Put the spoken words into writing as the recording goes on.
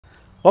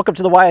Welcome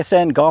to the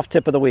YSN Golf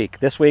Tip of the Week.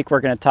 This week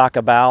we're going to talk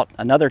about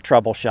another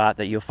trouble shot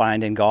that you'll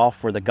find in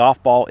golf where the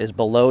golf ball is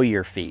below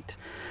your feet.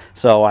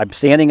 So I'm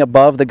standing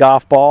above the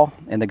golf ball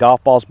and the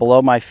golf ball is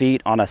below my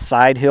feet on a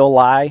side hill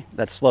lie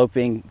that's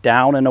sloping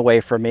down and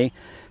away from me.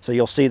 So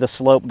you'll see the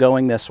slope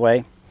going this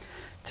way.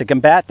 To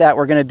combat that,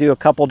 we're going to do a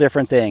couple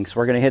different things.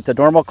 We're going to hit the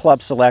normal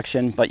club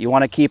selection, but you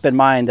want to keep in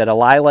mind that a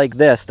lie like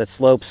this that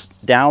slopes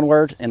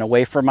downward and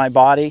away from my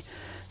body,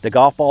 the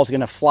golf ball is going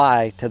to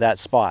fly to that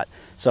spot.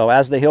 So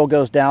as the hill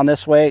goes down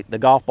this way, the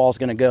golf ball is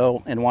going to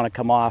go and want to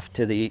come off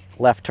to the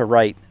left to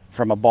right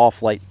from a ball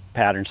flight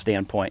pattern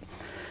standpoint.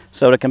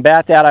 So to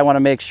combat that, I want to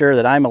make sure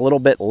that I'm a little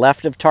bit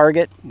left of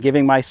target,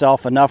 giving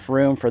myself enough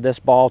room for this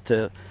ball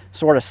to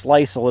sort of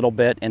slice a little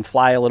bit and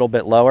fly a little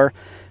bit lower.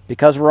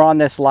 Because we're on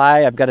this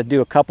lie, I've got to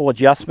do a couple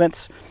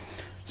adjustments.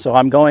 So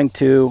I'm going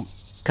to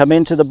come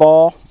into the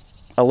ball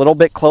a little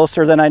bit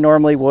closer than I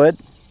normally would,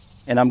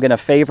 and I'm going to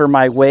favor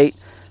my weight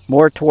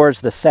more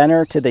towards the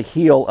center to the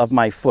heel of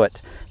my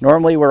foot.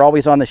 Normally we're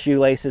always on the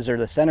shoelaces or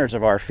the centers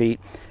of our feet.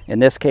 In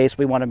this case,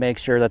 we want to make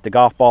sure that the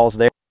golf ball is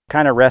there,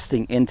 kind of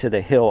resting into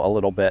the hill a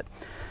little bit.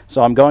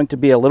 So I'm going to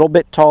be a little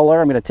bit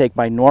taller. I'm going to take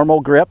my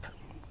normal grip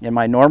in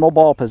my normal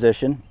ball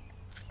position.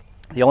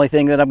 The only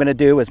thing that I'm going to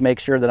do is make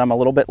sure that I'm a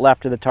little bit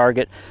left of the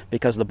target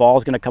because the ball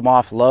is going to come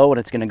off low and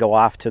it's going to go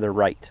off to the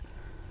right.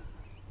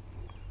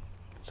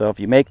 So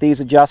if you make these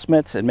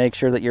adjustments and make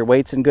sure that your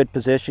weight's in good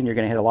position, you're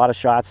going to hit a lot of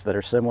shots that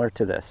are similar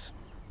to this.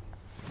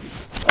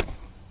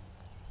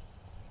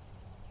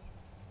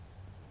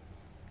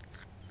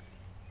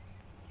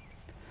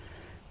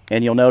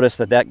 And you'll notice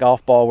that that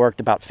golf ball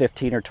worked about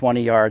 15 or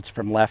 20 yards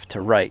from left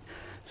to right.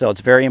 So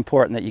it's very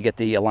important that you get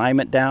the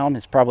alignment down.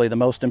 It's probably the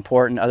most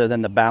important, other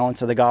than the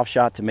balance of the golf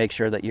shot, to make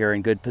sure that you're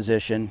in good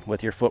position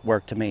with your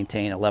footwork to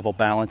maintain a level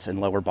balance and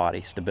lower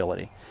body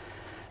stability.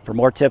 For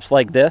more tips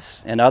like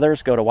this and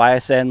others, go to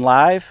YSN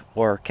Live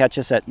or catch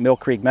us at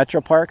Creek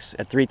Metroparks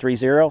at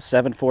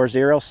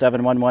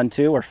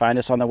 330-740-7112 or find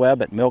us on the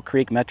web at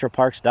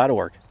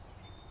millcreekmetroparks.org.